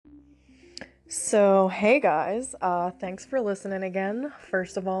So, hey guys, thanks for listening again,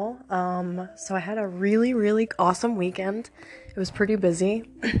 first of all. So I had a really awesome weekend. It was pretty busy.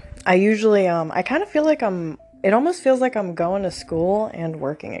 I kind of feel like it almost feels like I'm going to school and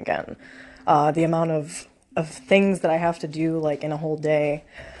working again. The amount of things that I have to do, like, in a whole day.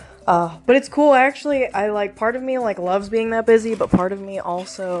 But it's cool, actually. Part of me, like, loves being that busy, but part of me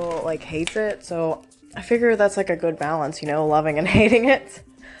also, like, hates it. So I figure that's, like, a good balance, loving and hating it.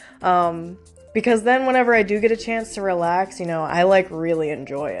 Because then whenever I do get a chance to relax, I like really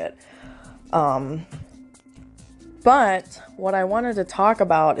enjoy it. Um, but what I wanted to talk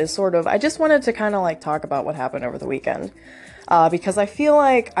about is I just wanted to kind of like talk about what happened over the weekend. Because I feel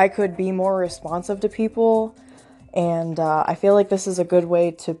like I could be more responsive to people, and I feel like this is a good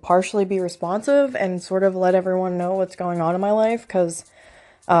way to partially be responsive and sort of let everyone know what's going on in my life. Because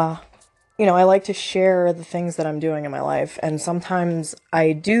I like to share the things that I'm doing in my life, and sometimes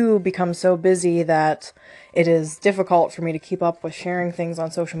I do become so busy that it is difficult for me to keep up with sharing things on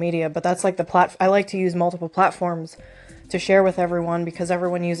social media. But that's like I like to use multiple platforms to share with everyone because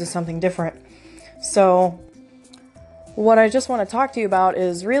everyone uses something different. So, what I just want to talk to you about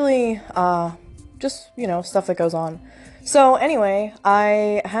is really stuff that goes on. So, anyway,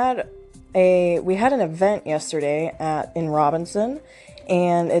 we had an event yesterday in Robinson,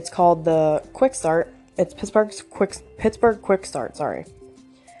 and it's called the Quick Start. It's Pittsburgh Quick Start, sorry.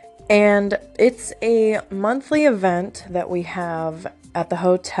 And it's a monthly event that we have at the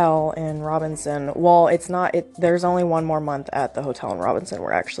hotel in Robinson. Well, it's not there's only one more month at the hotel in Robinson.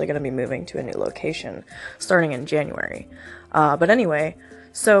 We're actually going to be moving to a new location starting in January. But anyway,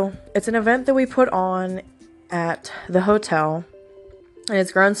 so it's an event that we put on at the hotel, and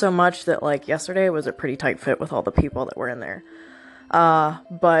it's grown so much that, like, yesterday was a pretty tight fit with all the people that were in there.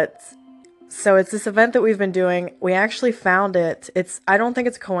 But so it's this event that we've been doing. We actually found it. I don't think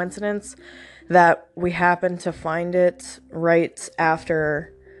it's a coincidence that we happened to find it right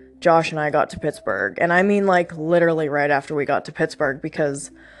after Josh and I got to Pittsburgh. And I mean, like, literally right after we got to Pittsburgh,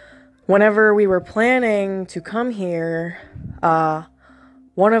 because whenever we were planning to come here,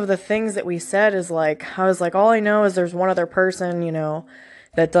 one of the things that we said is, like, I was like, all I know is there's one other person,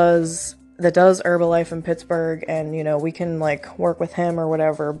 that does Herbalife in Pittsburgh, and we can, like, work with him or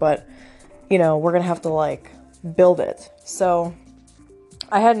whatever, but we're gonna have to, like, build it. So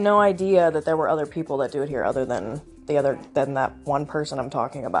I had no idea that there were other people that do it here other than that one person I'm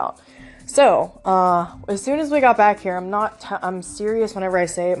talking about. So as soon as we got back here, I'm serious whenever I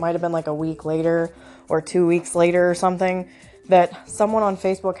say it might have been like a week later or 2 weeks later or something, that someone on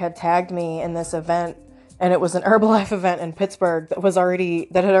Facebook had tagged me in this event, and it was an Herbalife event in Pittsburgh that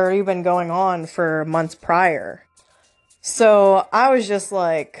had already been going on for months prior. So I was just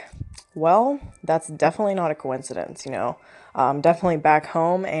like, well, that's definitely not a coincidence, definitely back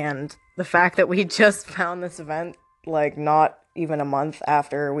home, and the fact that we just found this event, like, not even a month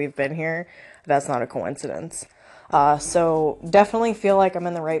after we've been here, that's not a coincidence. So definitely feel like I'm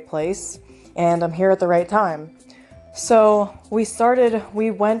in the right place, and I'm here at the right time. So we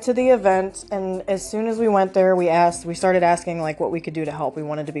went to the event, and as soon as we went there, we started asking, like, what we could do to help. We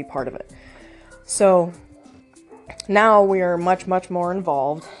wanted to be part of it. So now we are much more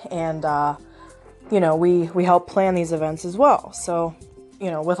involved, and, we help plan these events as well. So,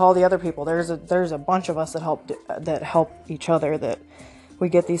 with all the other people, there's a bunch of us that help each other, that we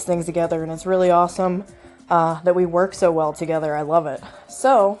get these things together, and it's really awesome, that we work so well together. I love it.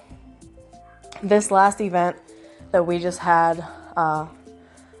 So, this last event that we just had,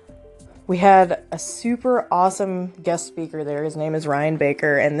 we had a super awesome guest speaker there. His name is Ryan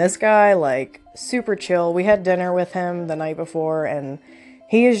Baker, and this guy, like, super chill. We had dinner with him the night before, and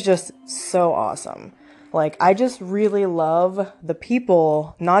he is just so awesome. Like, I just really love the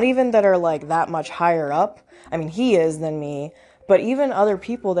people, not even that are, like, that much higher up. I mean, he is than me, but even other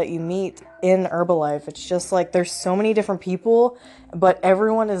people that you meet in Herbalife, it's just like there's so many different people, but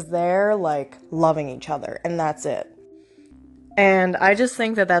everyone is there, like, loving each other, and that's it. And I just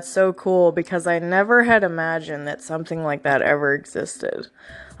think that that's so cool, because I never had imagined that something like that ever existed.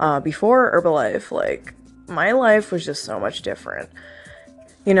 Before Herbalife, like, my life was just so much different.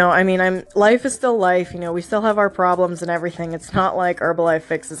 I mean, life is still life, we still have our problems and everything. It's not like Herbalife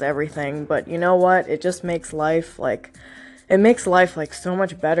fixes everything, but you know what? It makes life, like, so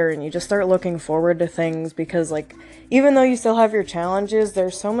much better, and you just start looking forward to things, because, like, even though you still have your challenges,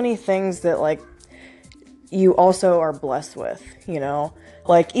 there's so many things that, like, you also are blessed with.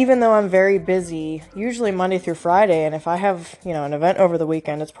 Like, even though I'm very busy, usually Monday through Friday, and if I have, an event over the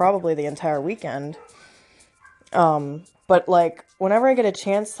weekend, it's probably the entire weekend. But like whenever I get a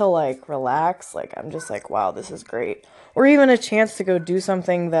chance to like relax, like I'm just like, wow, this is great. Or even a chance to go do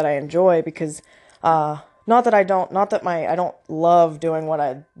something that I enjoy because not that I don't love doing what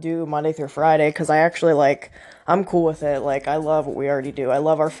I do Monday through Friday because I actually like I'm cool with it. Like I love what we already do. I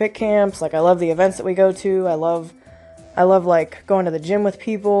love our fit camps, like I love the events that we go to. I love like going to the gym with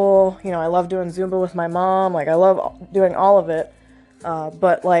people. You know, I love doing Zumba with my mom. Like I love doing all of it.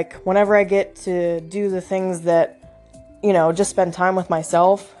 But like whenever I get to do the things that just spend time with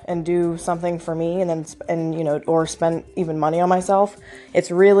myself and do something for me and then or spend even money on myself, it's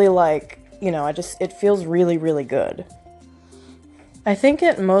really like, it feels really, really good. I think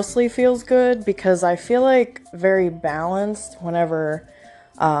it mostly feels good because I feel like very balanced whenever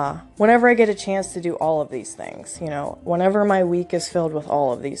I get a chance to do all of these things, whenever my week is filled with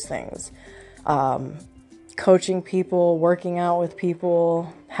all of these things. Coaching people, working out with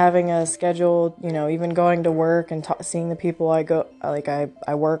people, having a schedule, even going to work and seeing the people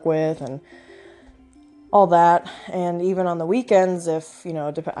I work with and all that. And even on the weekends, if,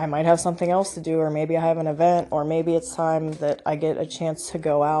 I might have something else to do, or maybe I have an event, or maybe it's time that I get a chance to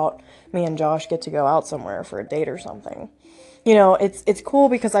go out. Me and Josh get to go out somewhere for a date or something. It's cool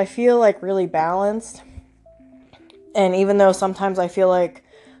because I feel like really balanced. And even though sometimes I feel like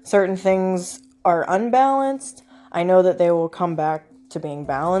certain things are unbalanced, I know that they will come back to being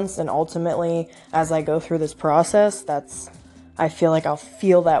balanced. And ultimately, as I go through this process, I feel like I'll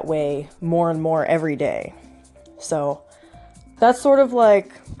feel that way more and more every day. So that's sort of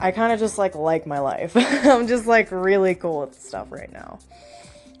like, I kind of just like my life. I'm just like really cool with stuff right now.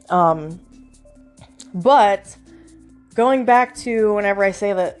 But going back to whenever I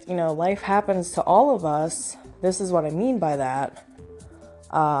say that, life happens to all of us, this is what I mean by that.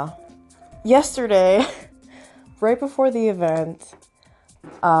 Yesterday, right before the event,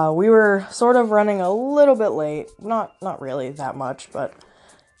 we were sort of running a little bit late. Not really that much, but,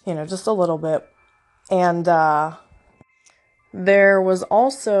 just a little bit. And there was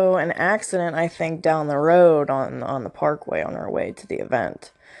also an accident, I think, down the road on the parkway on our way to the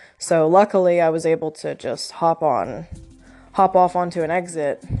event. So luckily, I was able to just hop off onto an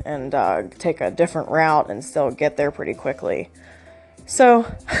exit and take a different route and still get there pretty quickly. So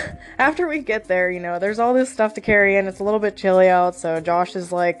after we get there, there's all this stuff to carry in. It's a little bit chilly out, so Josh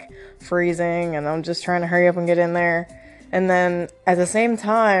is like freezing and I'm just trying to hurry up and get in there. And then at the same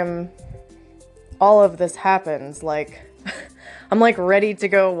time, all of this happens. Like I'm like ready to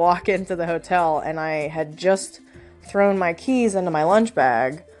go walk into the hotel and I had just thrown my keys into my lunch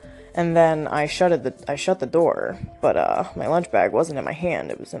bag. And then I shut the door, but my lunch bag wasn't in my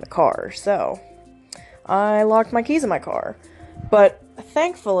hand, it was in the car, so I locked my keys in my car. But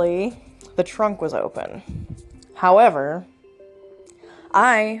thankfully, the trunk was open. However,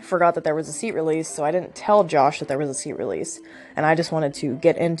 I forgot that there was a seat release, so I didn't tell Josh that there was a seat release, and I just wanted to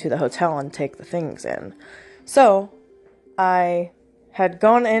get into the hotel and take the things in. So, I had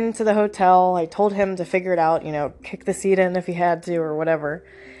gone into the hotel, I told him to figure it out, kick the seat in if he had to, or whatever.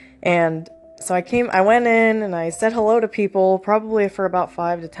 And so I went in and I said hello to people, probably for about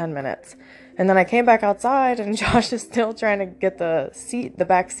 5 to 10 minutes. And then I came back outside and Josh is still trying to get the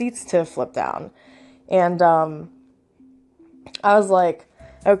back seats to flip down. And I was like,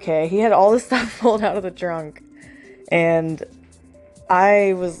 okay, he had all this stuff pulled out of the trunk. And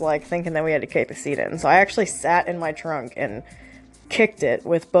I was like thinking that we had to kick the seat in. So I actually sat in my trunk and kicked it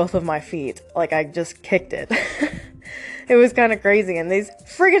with both of my feet. Like I just kicked it. It was kind of crazy, and these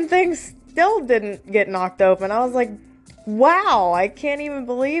friggin' things still didn't get knocked open. I was like, wow, I can't even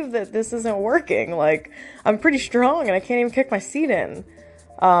believe that this isn't working. Like, I'm pretty strong, and I can't even kick my seat in.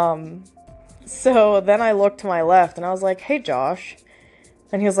 So then I looked to my left, and I was like, hey, Josh.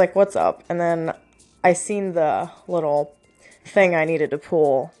 And he was like, what's up? And then I seen the little thing I needed to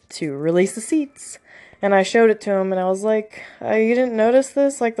pull to release the seats. And I showed it to him, and I was like, you didn't notice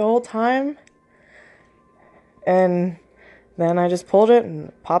this, like, the whole time? And then I just pulled it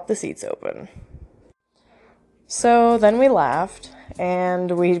and popped the seats open. So then we laughed,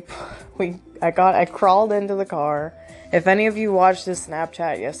 and I crawled into the car. If any of you watched this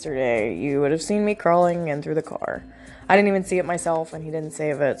Snapchat yesterday, you would have seen me crawling in through the car. I didn't even see it myself, and he didn't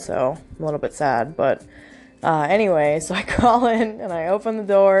save it, so I'm a little bit sad. But anyway, so I crawl in, and I open the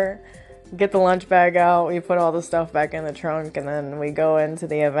door, get the lunch bag out, we put all the stuff back in the trunk, and then we go into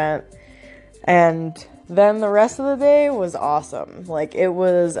the event. And then the rest of the day was awesome. Like, it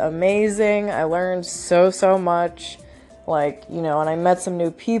was amazing. I learned so much. Like, and I met some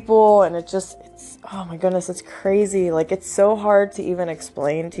new people, and it's, oh my goodness, it's crazy. Like, it's so hard to even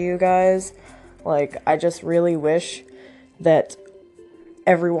explain to you guys. Like, I just really wish that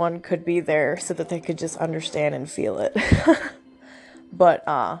everyone could be there so that they could just understand and feel it. But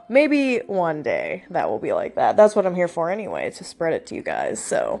maybe one day that will be like that. That's what I'm here for anyway, to spread it to you guys.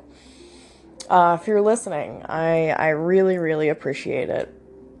 So if you're listening, I really, really appreciate it,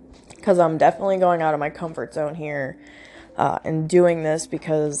 because I'm definitely going out of my comfort zone here and doing this,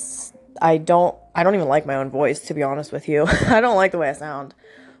 because I don't even like my own voice, to be honest with you. I don't like the way I sound.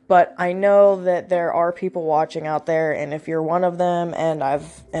 But I know that there are people watching out there, and if you're one of them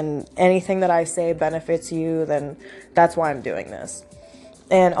and anything that I say benefits you, then that's why I'm doing this.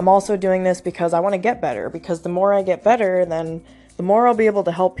 And I'm also doing this because I want to get better, because the more I get better, then the more I'll be able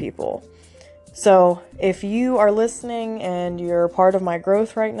to help people. So if you are listening and you're part of my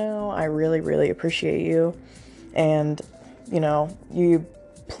growth right now, I really, really appreciate you. And, you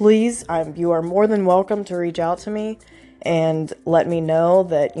are more than welcome to reach out to me and let me know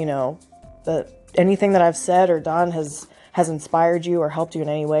that, that anything that I've said or done has inspired you or helped you in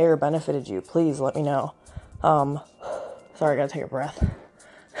any way or benefited you. Please let me know. Sorry, I gotta take a breath.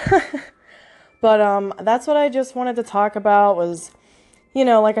 But that's what I just wanted to talk about was,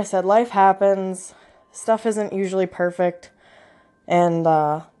 like I said, life happens. Stuff isn't usually perfect. And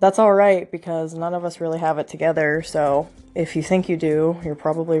that's all right, because none of us really have it together. So if you think you do, you're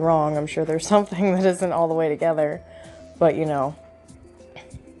probably wrong. I'm sure there's something that isn't all the way together. But,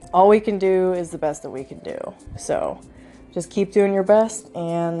 all we can do is the best that we can do. So just keep doing your best,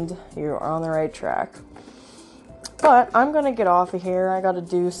 and you're on the right track. But I'm going to get off of here. I got to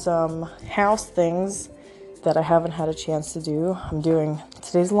do some house things that I haven't had a chance to do.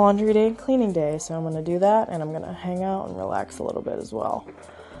 Today's laundry day and cleaning day, so I'm going to do that, and I'm going to hang out and relax a little bit as well.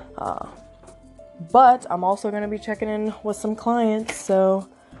 But I'm also going to be checking in with some clients, so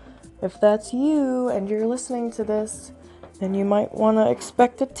if that's you and you're listening to this, then you might want to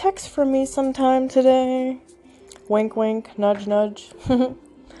expect a text from me sometime today. Wink, wink, nudge, nudge.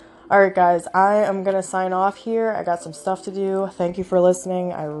 Alright guys, I am going to sign off here. I got some stuff to do. Thank you for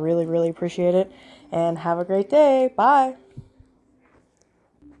listening. I really, really appreciate it. And have a great day. Bye.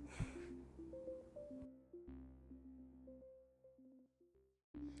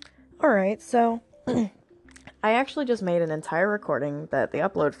 Alright, so I actually just made an entire recording that the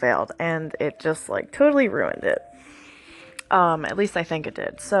upload failed, and it just totally ruined it. At least I think it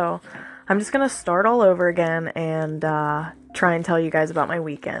did. So I'm just gonna start all over again and try and tell you guys about my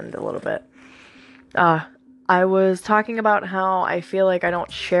weekend a little bit. I was talking about how I feel like I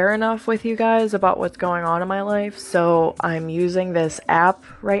don't share enough with you guys about what's going on in my life, so I'm using this app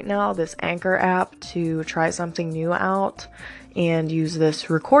right now, this Anchor app, to try something new out and use this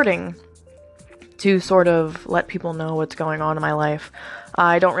recording to sort of let people know what's going on in my life.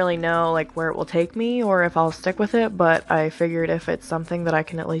 I don't really know where it will take me or if I'll stick with it, but I figured if it's something that I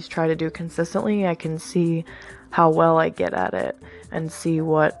can at least try to do consistently, I can see how well I get at it and see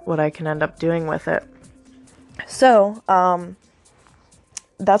what I can end up doing with it. So,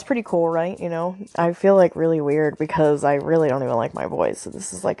 that's pretty cool, right? I feel really weird because I really don't even like my voice. So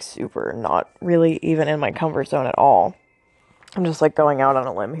this is super not really even in my comfort zone at all. I'm just going out on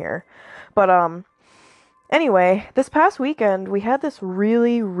a limb here. But, anyway, this past weekend, we had this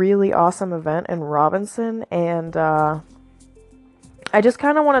really, really awesome event in Robinson, and I just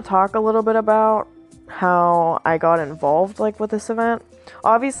kind of want to talk a little bit about how I got involved, with this event.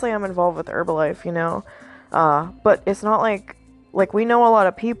 Obviously, I'm involved with Herbalife, but it's not we know a lot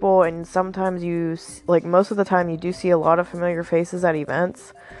of people, and sometimes most of the time you do see a lot of familiar faces at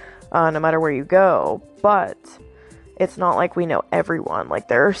events, no matter where you go, but it's not we know everyone.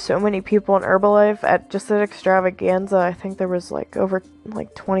 There are so many people in Herbalife at just an extravaganza. I think there was over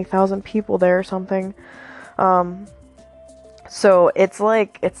 20,000 people there or something. So it's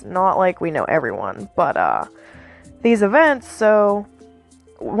not we know everyone, but these events, so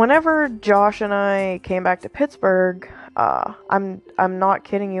whenever Josh and I came back to Pittsburgh, I'm not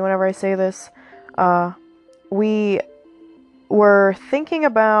kidding you whenever I say this, we were thinking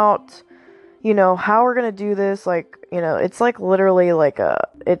about, how we're gonna do this. It's literally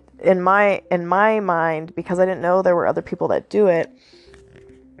in my mind, because I didn't know there were other people that do it.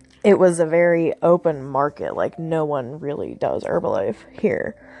 It was a very open market. No one really does Herbalife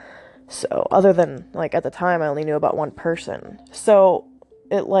here. So other than at the time, I only knew about one person. So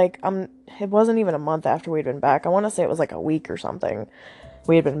it it wasn't even a month after we'd been back. I want to say it was a week or something.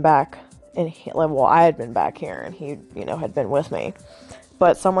 We had been back, and I had been back here, and he had been with me.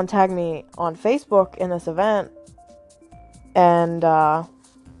 But someone tagged me on Facebook in this event, and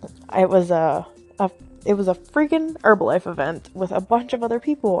it was a freaking Herbalife event with a bunch of other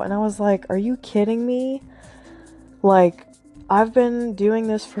people, and I was like, are you kidding me? I've been doing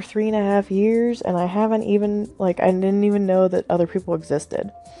this for 3.5 years, and I haven't even, like, I didn't even know that other people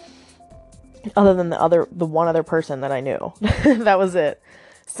existed. Other than the one other person that I knew. That was it.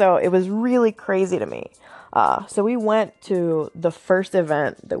 So it was really crazy to me. So we went to the first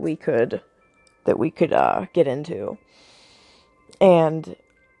event that we could get into, and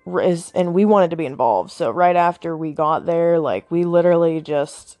and we wanted to be involved. So right after we got there, like, we literally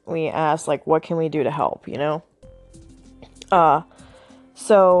just we asked, like, what can we do to help, you know?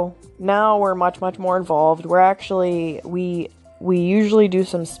 So now we're much more involved. We're actually we usually do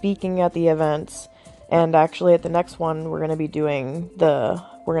some speaking at the events, and actually at the next one we're going to be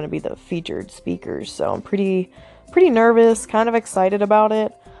the featured speakers. So I'm pretty nervous, kind of excited about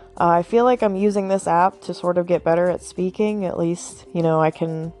it. I feel like I'm using this app to sort of get better at speaking. At least, you know, I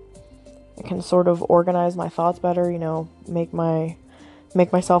can sort of organize my thoughts better, you know, make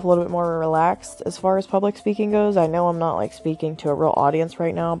myself a little bit more relaxed as far as public speaking goes. I know I'm not, like, speaking to a real audience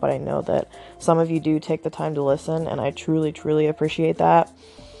right now, but I know that some of you do take the time to listen, and I truly appreciate that.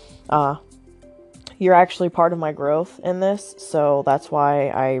 You're actually part of my growth in this, so that's why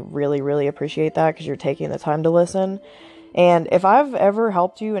I really appreciate that, because you're taking the time to listen. And if I've ever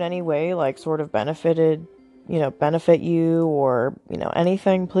helped you in any way, like, sort of benefit you, or, you know,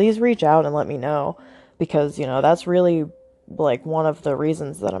 anything, please reach out and let me know, because, you know, that's really, like, one of the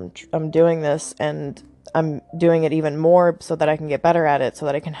reasons that I'm doing this, and I'm doing it even more so that I can get better at it, so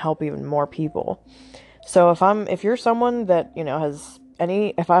that I can help even more people. So if you're someone that, you know, has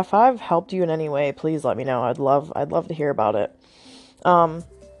if I've helped you in any way, please let me know. I'd love to hear about it.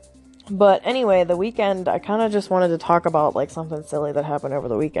 But anyway, the weekend, I kind of just wanted to talk about, like, something silly that happened over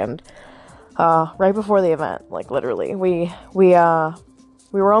the weekend. Right before the event, like, literally, we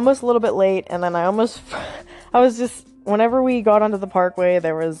were almost a little bit late, and then I was just, whenever we got onto the parkway,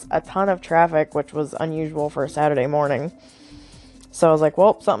 there was a ton of traffic, which was unusual for a Saturday morning. So I was like,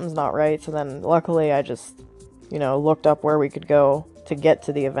 well, something's not right. So then luckily I just, you know, looked up where we could go to get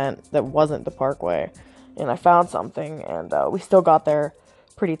to the event that wasn't the parkway, and I found something, and we still got there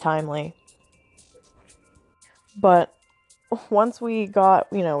pretty timely. But once we got,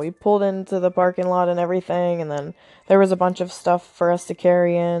 you know, we pulled into the parking lot and everything, and then there was a bunch of stuff for us to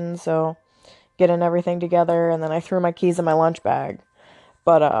carry in, so getting everything together, and then I threw my keys in my lunch bag.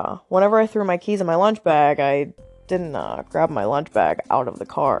 But whenever I threw my keys in my lunch bag, I didn't grab my lunch bag out of the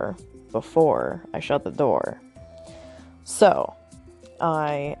car before I shut the door. So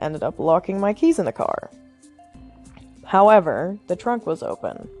I ended up locking my keys in the car. However, the trunk was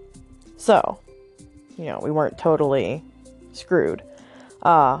open. So, you know, we weren't totally screwed.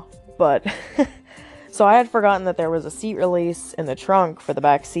 But so I had forgotten that there was a seat release in the trunk for the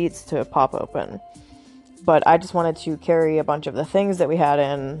back seats to pop open. But I just wanted to carry a bunch of the things that we had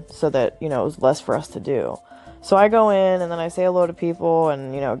in, so that, you know, it was less for us to do. So I go in, and then I say hello to people,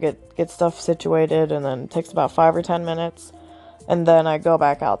 and, you know, get stuff situated, and then it takes about 5 or 10 minutes. And then I go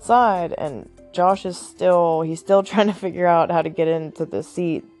back outside, and Josh is he's still trying to figure out how to get into the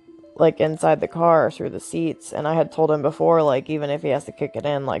seat, like, inside the car through the seats. And I had told him before, like, even if he has to kick it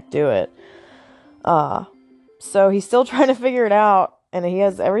in, like, do it. So he's still trying to figure it out, and he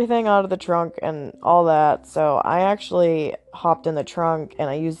has everything out of the trunk and all that. So I actually hopped in the trunk, and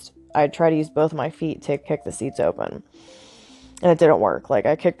I tried to use both my feet to kick the seats open. And it didn't work. Like,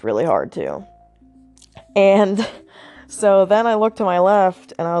 I kicked really hard too. And so then I looked to my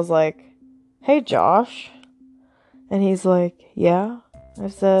left, and I was like, "Hey, Josh." And he's like, "Yeah." I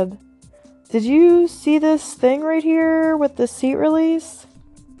said, "Did you see this thing right here with the seat release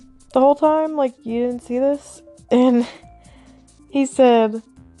the whole time? Like, you didn't see this?" And he said,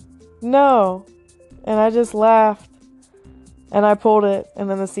 "No." And I just laughed, and I pulled it, and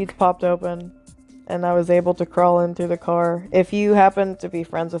then the seats popped open, and I was able to crawl in through the car. If you happen to be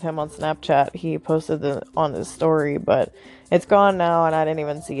friends with him on Snapchat, he posted it on his story, but it's gone now, and I didn't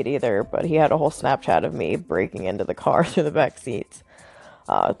even see it either. But he had a whole Snapchat of me breaking into the car through the back seats.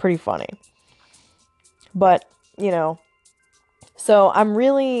 Pretty funny. But, you know, so I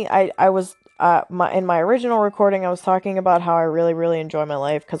was, in my original recording, I was talking about how I really enjoy my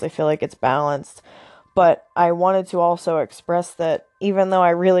life, because I feel like it's balanced. But I wanted to also express that even though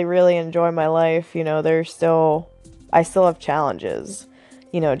I really enjoy my life, you know, I still have challenges.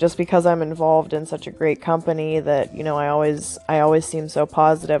 You know, just because I'm involved in such a great company that, you know, I always seem so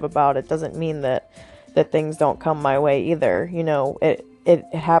positive about it, doesn't mean that things don't come my way either. You know, it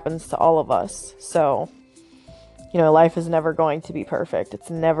happens to all of us. So, you know, life is never going to be perfect. It's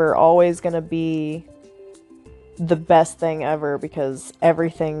never always going to be the best thing ever, because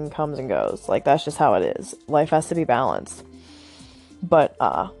everything comes and goes. Like, that's just how it is. Life has to be balanced. But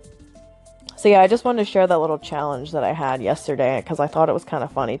So yeah, I just wanted to share that little challenge that I had yesterday because I thought it was kind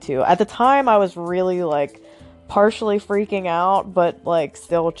of funny too. At the time, I was really like partially freaking out, but like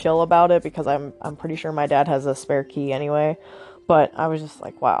still chill about it because I'm pretty sure my dad has a spare key anyway. But I was just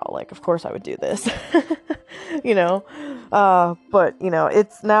like, wow, like of course I would do this. you know. But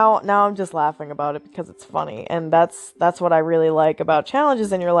it's now I'm just laughing about it because it's funny, and that's what I really like about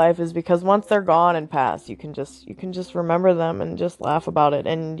challenges in your life is because once they're gone and past, you can just remember them and just laugh about it,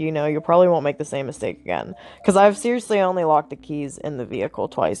 and you probably won't make the same mistake again. Because I've seriously only locked the keys in the vehicle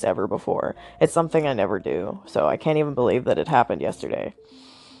twice ever before. It's something I never do, so I can't even believe that it happened yesterday.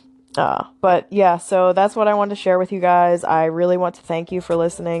 But yeah, so that's what I wanted to share with you guys. I really want to thank you for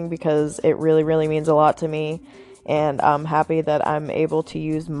listening because it really, really means a lot to me. And I'm happy that I'm able to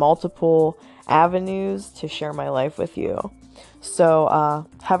use multiple avenues to share my life with you. So,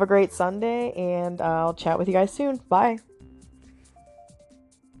 have a great Sunday, and I'll chat with you guys soon. Bye.